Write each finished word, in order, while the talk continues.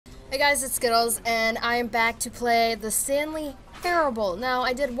Hey guys, it's Skittles, and I am back to play the Stanley Parable. Now,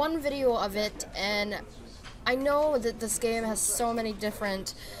 I did one video of it, and I know that this game has so many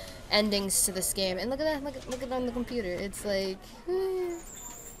different endings to this game. And look at that, look at it on the computer. It's like,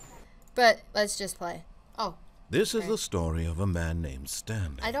 but let's just play. Oh. This is the story of a man named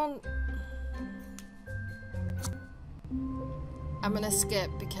Stanley. I'm gonna skip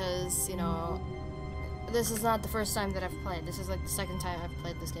because, you know, this is not the first time that I've played. This is like the second time I've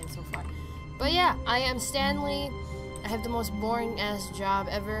played this game so far. But yeah, I am Stanley. I have the most boring-ass job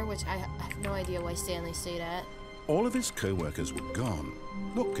ever, which I have no idea why Stanley stayed at. All of his co-workers were gone.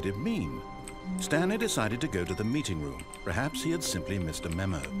 What could it mean? Stanley decided to go to the meeting room. Perhaps he had simply missed a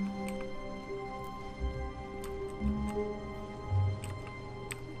memo.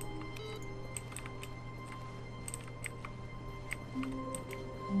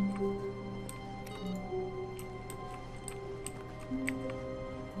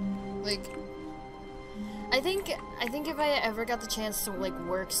 Like, I think if I ever got the chance to like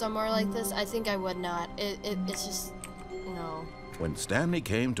work somewhere like this, I think I would not. It's just, no. When Stanley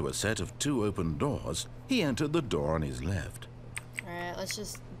came to a set of 2 open doors, he entered the door on his left. Alright, let's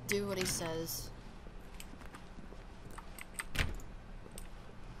just do what he says.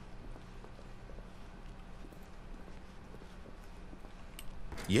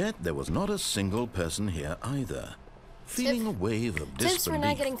 Yet there was not a single person here either. Feeling a wave of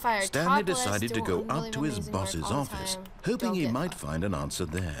disbelief, Stanley decided to go up to his boss's office, hoping he might find an answer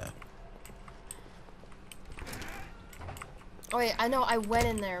there. Oh wait, I know, I went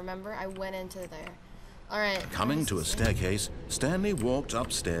in there, remember? I went into there. Alright. Coming to a staircase, Stanley walked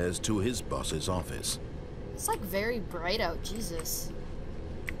upstairs to his boss's office. It's like very bright out, Jesus.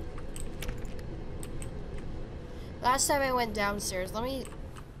 Last time I went downstairs, let me...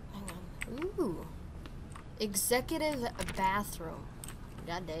 Hang on. Ooh. Executive bathroom.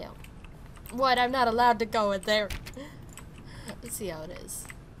 Goddamn. What? I'm not allowed to go in there. Let's see how it is.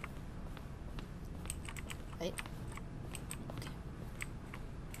 Wait.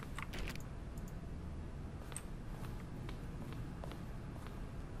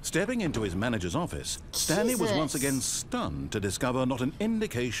 Stepping into his manager's office, Stanley was once again stunned to discover not an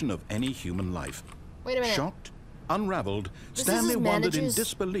indication of any human life. Wait a minute. Shocked, unraveled, Stanley wondered in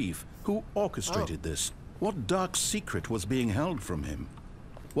disbelief who orchestrated this. What dark secret was being held from him?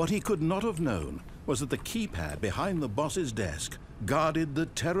 What he could not have known was that the keypad behind the boss's desk guarded the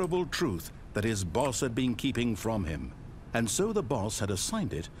terrible truth that his boss had been keeping from him. And so the boss had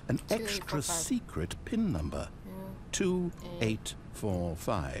assigned it an extra secret PIN number.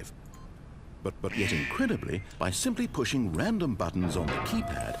 2845. But yet incredibly, by simply pushing random buttons on the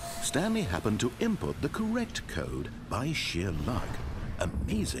keypad, Stanley happened to input the correct code by sheer luck.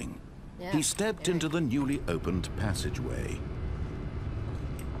 Amazing. Yeah, he stepped into the newly opened passageway.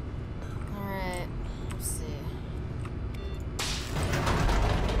 Alright, let's see.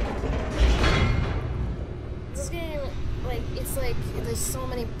 This game, like, it's like, there's so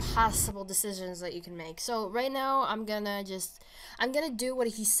many possible decisions that you can make. So right now, I'm gonna do what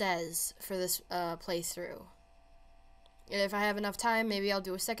he says for this playthrough. If I have enough time, maybe I'll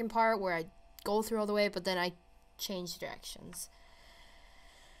do a second part where I go through all the way, but then I change directions.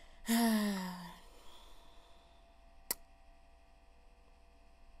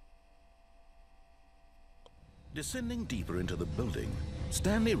 Descending deeper into the building,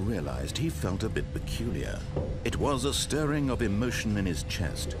 Stanley realized he felt a bit peculiar. It was a stirring of emotion in his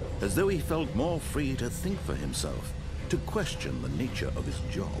chest, as though he felt more free to think for himself, to question the nature of his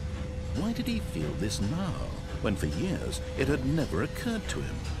job. Why did he feel this now, when for years it had never occurred to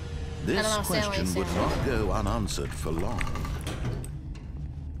him? This question would not go unanswered for long.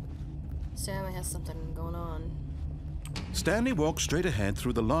 Stanley has something going on. Stanley walked straight ahead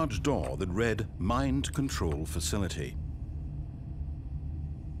through the large door that read Mind Control Facility.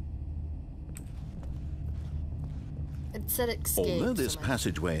 It said escape. Although this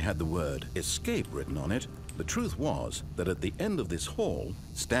passageway had the word escape written on it, the truth was that at the end of this hall,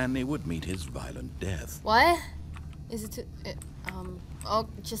 Stanley would meet his violent death. What? Is it oh,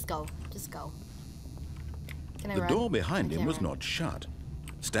 just go. Just go. Can I run? The door behind him was not shut.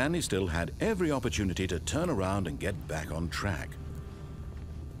 Stanley still had every opportunity to turn around and get back on track.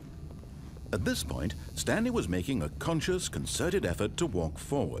 At this point, Stanley was making a conscious, concerted effort to walk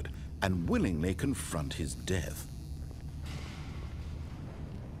forward and willingly confront his death.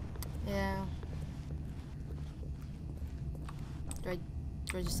 Yeah. Do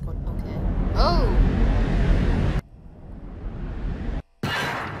I just go? Okay. Oh!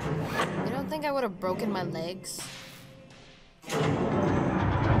 You don't think I would have broken my legs?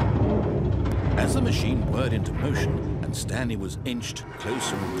 As the machine whirred into motion and Stanley was inched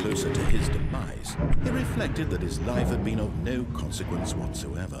closer and closer to his demise, he reflected that his life had been of no consequence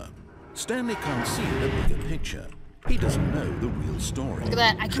whatsoever. Stanley can't see the bigger picture. He doesn't know the real story. Look at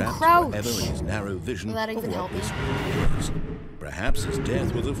that, I can Trapped crouch! forever in his narrow vision Will that of even what help me? this really is. Perhaps his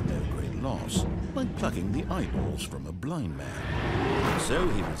death was of no great loss, like plucking the eyeballs from a blind man. So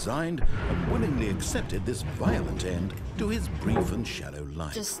he resigned and willingly accepted this violent end to his brief and shallow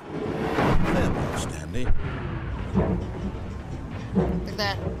life. Just... Farewell, Stanley. Look at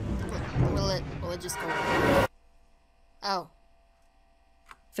that. Will it just go away? Oh.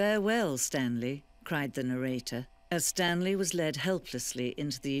 "Farewell, Stanley," cried the narrator, as Stanley was led helplessly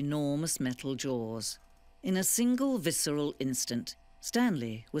into the enormous metal jaws. In a single visceral instant,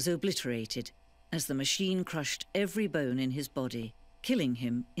 Stanley was obliterated as the machine crushed every bone in his body, killing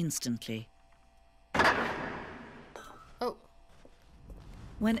him instantly. Oh.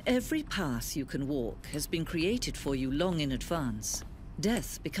 When every path you can walk has been created for you long in advance,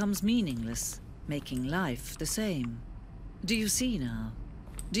 death becomes meaningless, making life the same. Do you see now?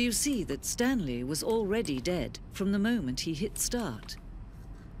 Do you see that Stanley was already dead from the moment he hit start?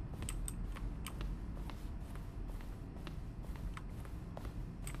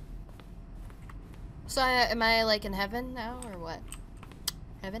 So am I like in heaven now, or what?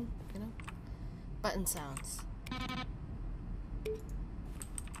 Heaven, you know? Button sounds.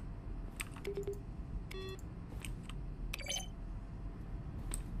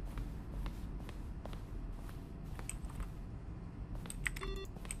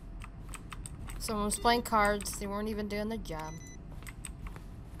 Someone was playing cards, they weren't even doing their job.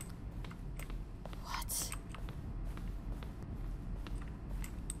 What?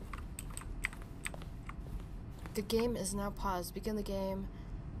 The game is now paused. Begin the game.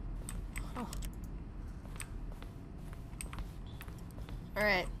 Huh.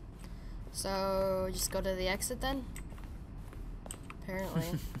 Alright. So, just go to the exit then? Apparently.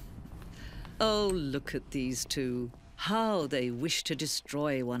 Oh, look at these two. How they wish to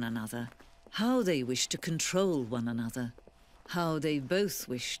destroy one another. How they wish to control one another. How they both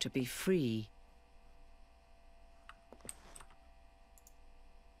wish to be free.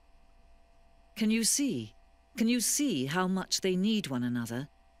 Can you see? Can you see how much they need one another?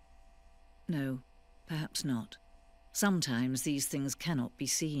 No, perhaps not. Sometimes these things cannot be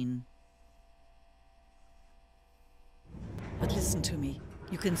seen. But listen to me.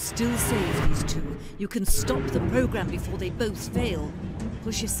 You can still save these two. You can stop the program before they both fail.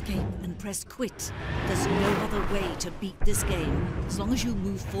 Push escape and press quit. There's no other way to beat this game. As long as you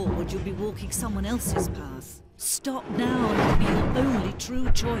move forward, you'll be walking someone else's path. Stop now and it'll be your only true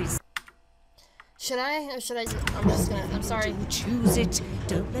choice. Should I? Or should I? I'm just gonna. I'm sorry. Choose it.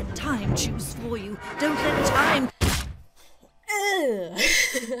 Don't let time choose for you. Don't let time.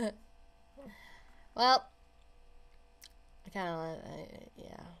 Well, I kind of.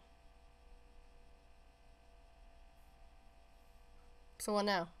 Yeah. So what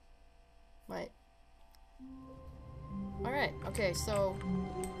now? Right. All right. Okay. So.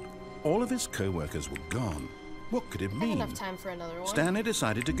 All of his co-workers were gone. What could it mean? Enough time for another one. Stanley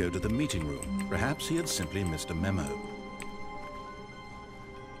decided to go to the meeting room. Perhaps he had simply missed a memo.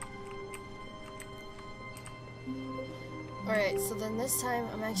 Alright, so then this time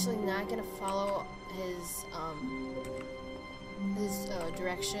I'm actually not gonna follow his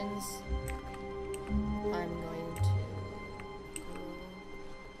directions. I'm going to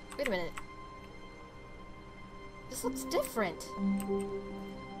wait a minute. This looks different.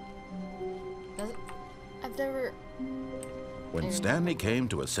 Does it? I've never... When Stanley came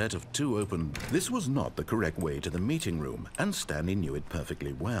to a set of two open, this was not the correct way to the meeting room, and Stanley knew it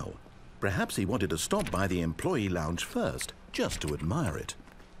perfectly well. Perhaps he wanted to stop by the employee lounge first, just to admire it.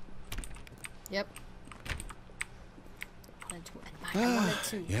 Yep. I wanted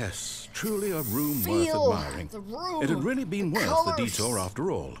to yes, truly a room feel worth admiring. the room, it had really been the worth colors. the detour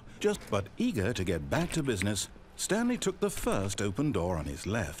after all. But eager to get back to business, Stanley took the first open door on his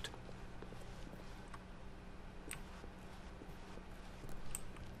left.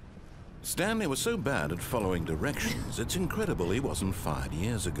 Stanley was so bad at following directions, it's incredible he wasn't fired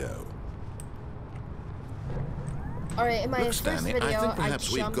years ago. Alright, in my Look, first Stanley, video, I think perhaps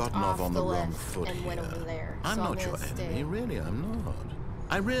we've jumped gotten off on the wrong left foot and here. went over there. I'm so not your enemy, really, I'm not.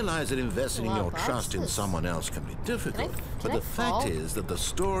 I realize that investing A lot your of trust in boxes. someone else can be difficult, but can I the fact fall? is that the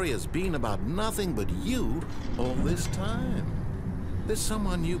story has been about nothing but you all this time. There's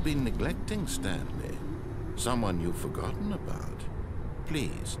someone you've been neglecting, Stanley. Someone you've forgotten about.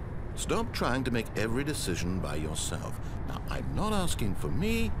 Please, stop trying to make every decision by yourself. Now, I'm not asking for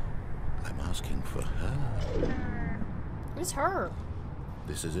me, I'm asking for her. Who's her?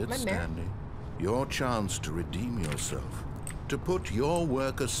 This is it, Am I married? Stanley. Your chance to redeem yourself, to put your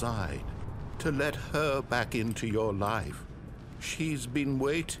work aside, to let her back into your life. She's been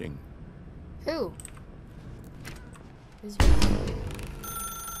waiting. Who? Who's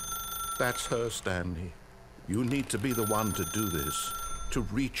That's her, Stanley. You need to be the one to do this, to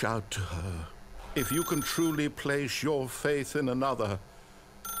reach out to her. If you can truly place your faith in another,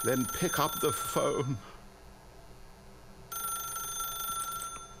 then pick up the phone.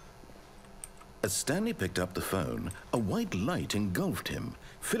 As Stanley picked up the phone, a white light engulfed him,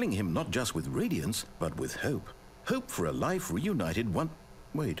 filling him not just with radiance, but with hope. Hope for a life reunited one...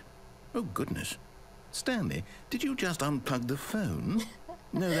 Wait. Oh, goodness. Stanley, did you just unplug the phone?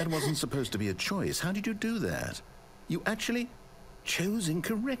 No, that wasn't supposed to be a choice. How did you do that? You actually chose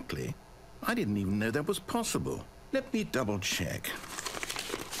incorrectly? I didn't even know that was possible. Let me double check.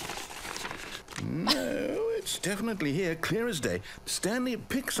 No, it's definitely here, clear as day. Stanley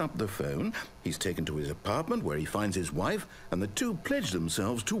picks up the phone. He's taken to his apartment where he finds his wife, and the two pledge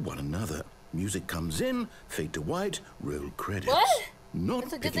themselves to one another. Music comes in, fade to white, roll credits. What? Not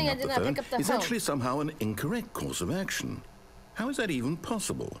It's a good picking thing I up did the not phone pick up the is phone. actually somehow an incorrect course of action. How is that even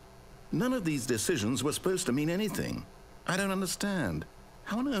possible? None of these decisions were supposed to mean anything. I don't understand.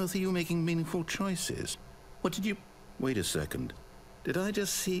 How on earth are you making meaningful choices? What did you... Wait a second. Did I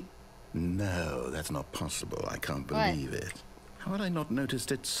just see... No, that's not possible. I can't believe it. How had I not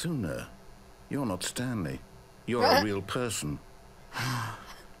noticed it sooner? You're not Stanley. You're a real person. I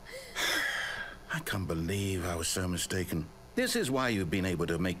can't believe I was so mistaken. This is why you've been able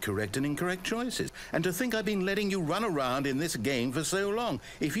to make correct and incorrect choices. And to think I've been letting you run around in this game for so long.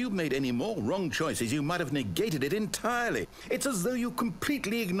 If you'd made any more wrong choices, you might have negated it entirely. It's as though you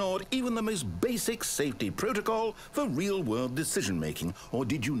completely ignored even the most basic safety protocol for real-world decision-making. Or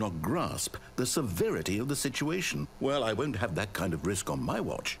did you not grasp the severity of the situation? Well, I won't have that kind of risk on my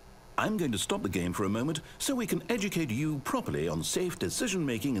watch. I'm going to stop the game for a moment so we can educate you properly on safe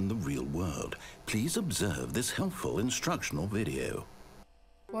decision-making in the real world. Please observe this helpful instructional video.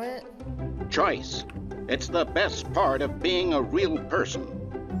 What? Choice. It's the best part of being a real person.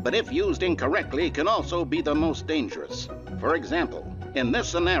 But if used incorrectly, can also be the most dangerous. For example, in this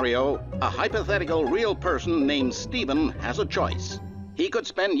scenario, a hypothetical real person named Stephen has a choice. He could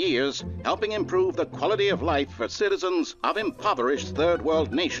spend years helping improve the quality of life for citizens of impoverished third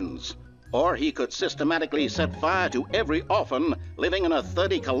world nations. Or he could systematically set fire to every orphan living in a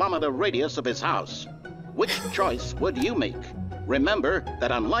 30-kilometer radius of his house. Which choice would you make? Remember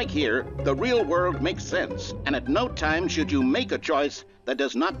that unlike here, the real world makes sense, and at no time should you make a choice that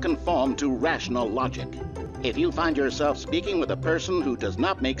does not conform to rational logic. If you find yourself speaking with a person who does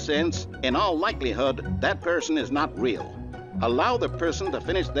not make sense, in all likelihood, that person is not real. Allow the person to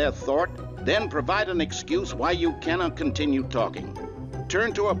finish their thought, then provide an excuse why you cannot continue talking.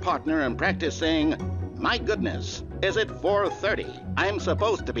 Turn to a partner and practice saying, "My goodness, is it 4:30? I'm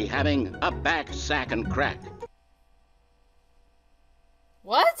supposed to be having a back, sack, and crack."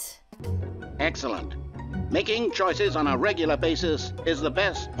 What? Excellent. Making choices on a regular basis is the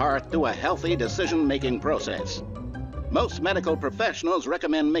best part to a healthy decision-making process. Most medical professionals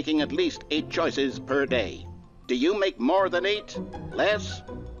recommend making at least 8 choices per day. Do you make more than 8? Less?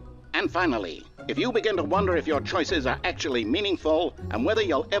 And finally, if you begin to wonder if your choices are actually meaningful and whether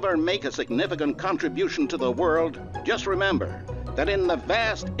you'll ever make a significant contribution to the world, just remember that in the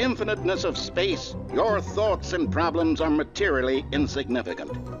vast infiniteness of space, your thoughts and problems are materially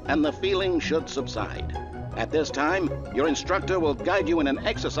insignificant, and the feeling should subside. At this time, your instructor will guide you in an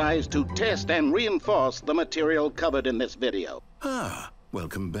exercise to test and reinforce the material covered in this video. Ah,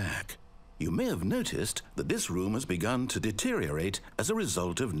 welcome back. You may have noticed that this room has begun to deteriorate as a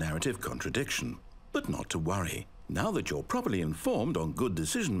result of narrative contradiction. But not to worry. Now that you're properly informed on good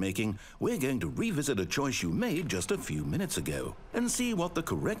decision-making, we're going to revisit a choice you made just a few minutes ago and see what the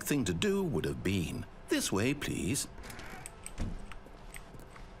correct thing to do would have been. This way, please.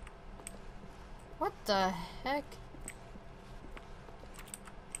 What the heck?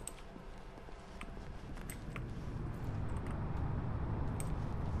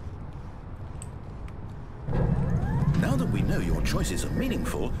 Now that we know your choices are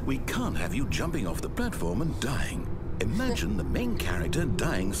meaningful, we can't have you jumping off the platform and dying. Imagine the main character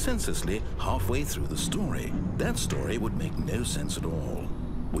dying senselessly halfway through the story. That story would make no sense at all.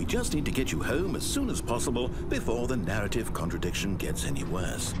 We just need to get you home as soon as possible before the narrative contradiction gets any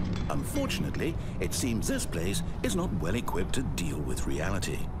worse. Unfortunately, it seems this place is not well equipped to deal with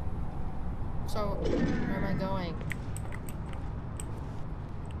reality. So, where am I going?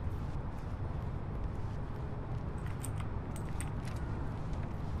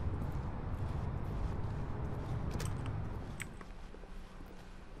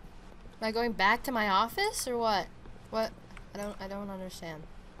 Am I going back to my office or what? What? I don't understand.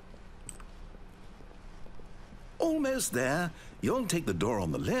 Almost there. You'll take the door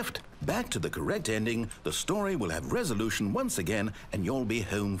on the left, back to the correct ending, the story will have resolution once again, and you'll be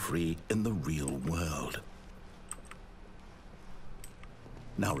home free in the real world.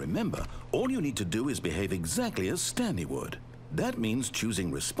 Now remember, all you need to do is behave exactly as Stanley would. That means choosing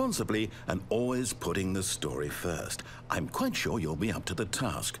responsibly and always putting the story first. I'm quite sure you'll be up to the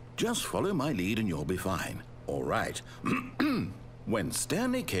task. Just follow my lead and you'll be fine. All right. When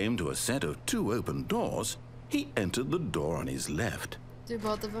Stanley came to a set of 2 open doors, he entered the door on his left. Do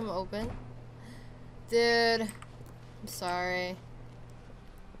both of them open? Dude, I'm sorry.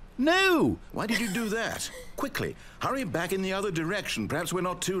 No! Why did you do that? Quickly, hurry back in the other direction. Perhaps we're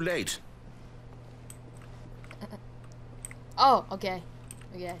not too late. Oh, okay.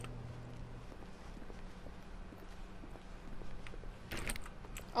 Okay.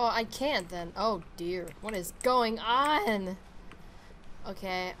 Oh, I can't then. Oh dear. What is going on?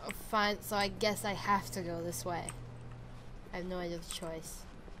 Okay, fine. So I guess I have to go this way. I have no other choice.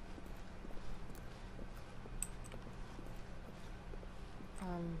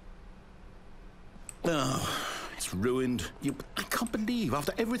 Oh, it's ruined. I can't believe,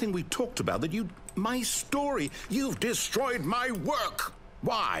 after everything we talked about, that my story, you've destroyed my work.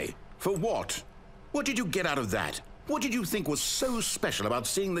 Why? For what? What did you get out of that? What did you think was so special about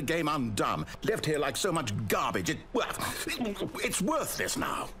seeing the game undone, left here like so much garbage? It's worthless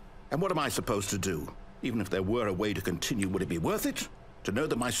now. And what am I supposed to do? Even if there were a way to continue, would it be worth it? To know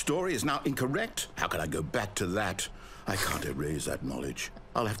that my story is now incorrect? How can I go back to that? I can't erase that knowledge.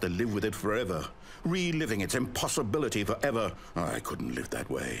 I'll have to live with it forever, reliving its impossibility forever. I couldn't live that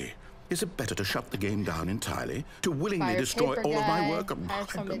way. Is it better to shut the game down entirely? To willingly destroy all of my work? Have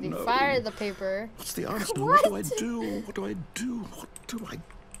somebody fire the paper. What's the answer? What do I do? What do I do? What do I...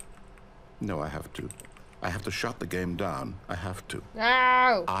 No, I have to. I have to shut the game down. I have to.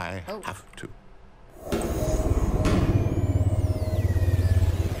 No! I have to.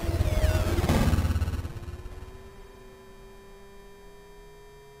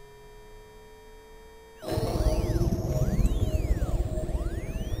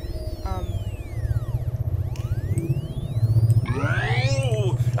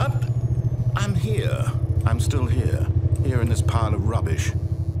 I'm here. I'm still here. Here in this pile of rubbish.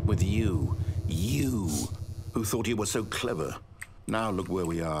 With you. You. Who thought you were so clever. Now look where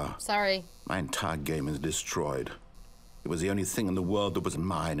we are. Sorry. My entire game is destroyed. It was the only thing in the world that was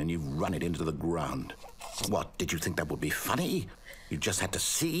mine, and you've run it into the ground. What, did you think that would be funny? You just had to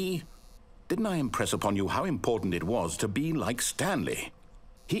see? Didn't I impress upon you how important it was to be like Stanley?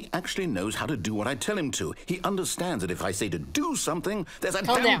 He actually knows how to do what I tell him to. He understands that if I say to do something, there's a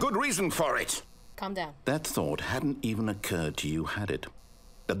damn good reason for it. Calm down. That thought hadn't even occurred to you, had it?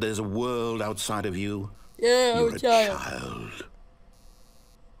 That there's a world outside of you? Yeah, You're I'm a child.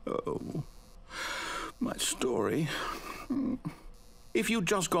 Oh, my story. If you'd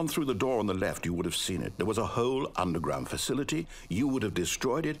just gone through the door on the left, you would have seen it. There was a whole underground facility. You would have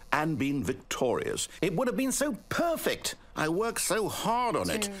destroyed it and been victorious. It would have been so perfect. I worked so hard on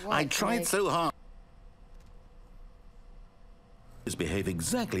it. I tried so hard. Behave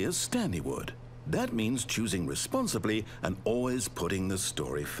exactly as Stanley would. That means choosing responsibly and always putting the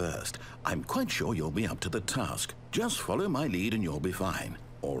story first. I'm quite sure you'll be up to the task. Just follow my lead and you'll be fine.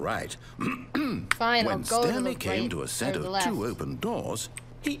 All right. Fine, When I'll go Stanley to the came right to a set or the of left. 2 open doors,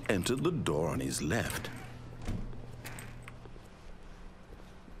 he entered the door on his left.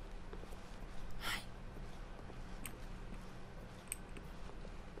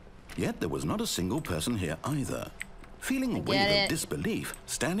 Yet there was not a single person here either. Feeling a wave of disbelief,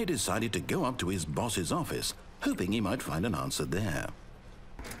 Stanley decided to go up to his boss's office, hoping he might find an answer there.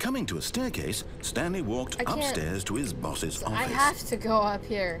 Coming to a staircase, Stanley walked upstairs to his boss's office. I have to go up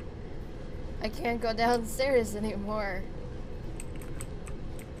here. I can't go downstairs anymore.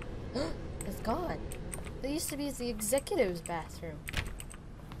 It's gone. It used to be the executive's bathroom.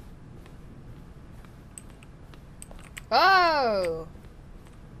 Oh!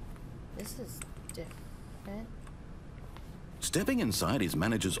 This is different. Stepping inside his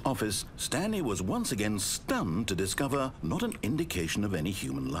manager's office, Stanley was once again stunned to discover not an indication of any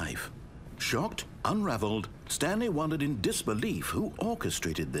human life. Shocked, unraveled, Stanley wondered in disbelief who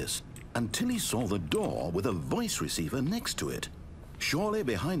orchestrated this, until he saw the door with a voice receiver next to it. Surely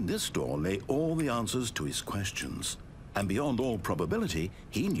behind this door lay all the answers to his questions. And beyond all probability,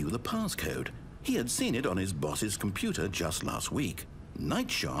 he knew the passcode. He had seen it on his boss's computer just last week.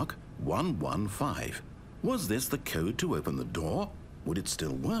 Nightshark 115. Was this the code to open the door? Would it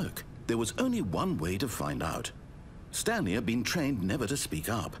still work? There was only one way to find out. Stanley had been trained never to speak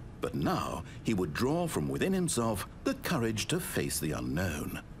up. But now he would draw from within himself the courage to face the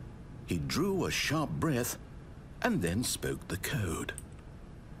unknown. He drew a sharp breath and then spoke the code.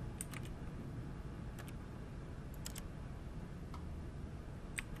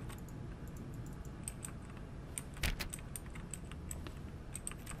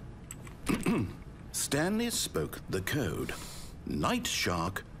 Stanley spoke the code. Night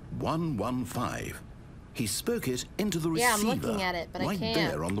Shark 115. He spoke it into the receiver. Yeah, I'm looking at it, but I can't. Right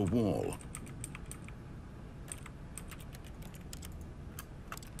there on the wall.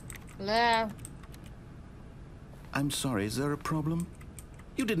 Hello? I'm sorry, is there a problem?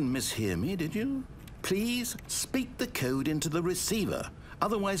 You didn't mishear me, did you? Please speak the code into the receiver.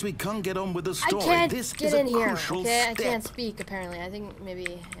 Otherwise, we can't get on with the story. I can't this get is in a here, crucial okay? step. I can't speak, apparently. I think maybe,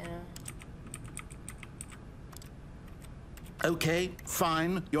 you know. Okay,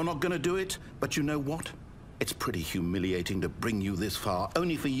 fine, you're not gonna do it, but you know what? It's pretty humiliating to bring you this far,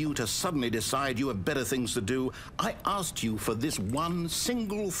 only for you to suddenly decide you have better things to do. I asked you for this one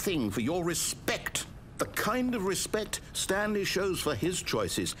single thing, for your respect. The kind of respect Stanley shows for his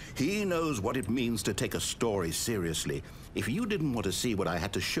choices. He knows what it means to take a story seriously. If you didn't want to see what I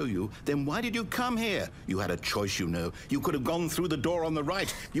had to show you, then why did you come here? You had a choice, you know. You could have gone through the door on the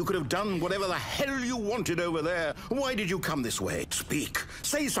right. You could have done whatever the hell you wanted over there. Why did you come this way? Speak.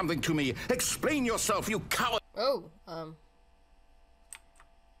 Say something to me. Explain yourself, you coward. Oh,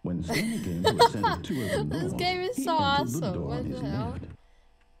 When Stanley came to a set of two open doors, This game is he so entered the awesome. door What on his the hell?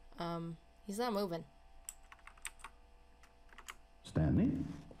 left. He's not moving. Stanley?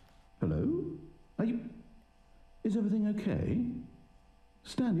 Hello? Are you... Is everything okay?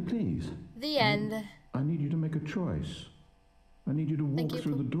 Stanley, please. The end. I need you to make a choice. I need you to walk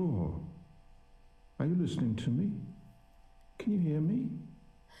through the door. Are you listening to me? Can you hear me?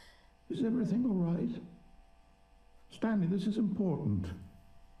 Is everything all right? Stanley, this is important.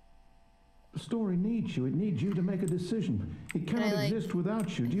 The story needs you. It needs you to make a decision. It cannot exist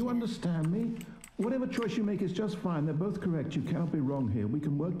without you. Do you understand me? Whatever choice you make is just fine. They're both correct. You cannot be wrong here. We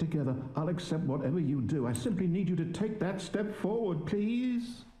can work together. I'll accept whatever you do. I simply need you to take that step forward,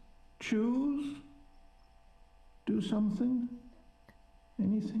 please. Choose. Do something.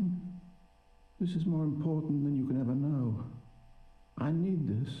 Anything. This is more important than you can ever know. I need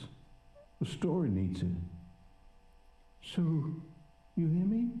this. The story needs it. So, you hear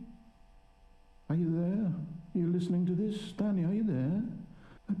me? Are you there? Are you listening to this? Stanley, are you there?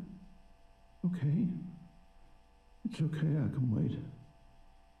 Okay. It's okay, I can wait.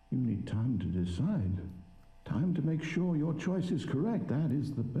 You need time to decide. Time to make sure your choice is correct. That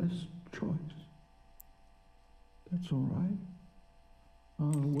is the best choice. That's all right.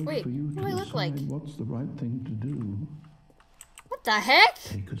 I'll wait for you to decide what's the right thing to do. What the heck?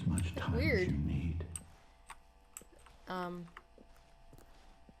 Take as much time as you need.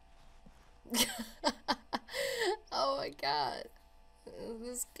 Oh my god.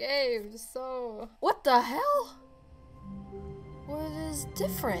 This game is so... What the hell? What is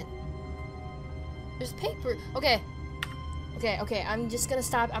different? There's paper. Okay. I'm just gonna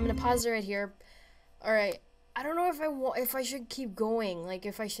stop. I'm gonna pause it right here. Alright. I don't know if I should keep going. Like,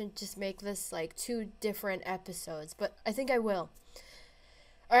 if I should just make this, like, 2 different episodes. But I think I will.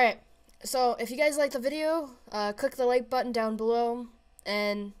 Alright. So, if you guys like the video, click the like button down below.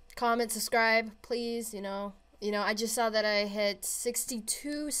 And comment, subscribe, please, you know. I just saw that I hit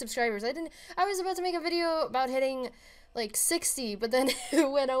 62 subscribers. I was about to make a video about hitting like 60, but then it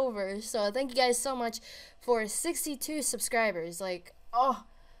went over. So thank you guys so much for 62 subscribers. Like, oh,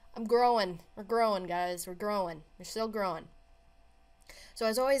 I'm growing. We're growing, guys. We're growing. We're still growing. So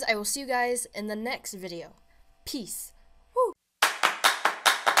as always, I will see you guys in the next video. Peace.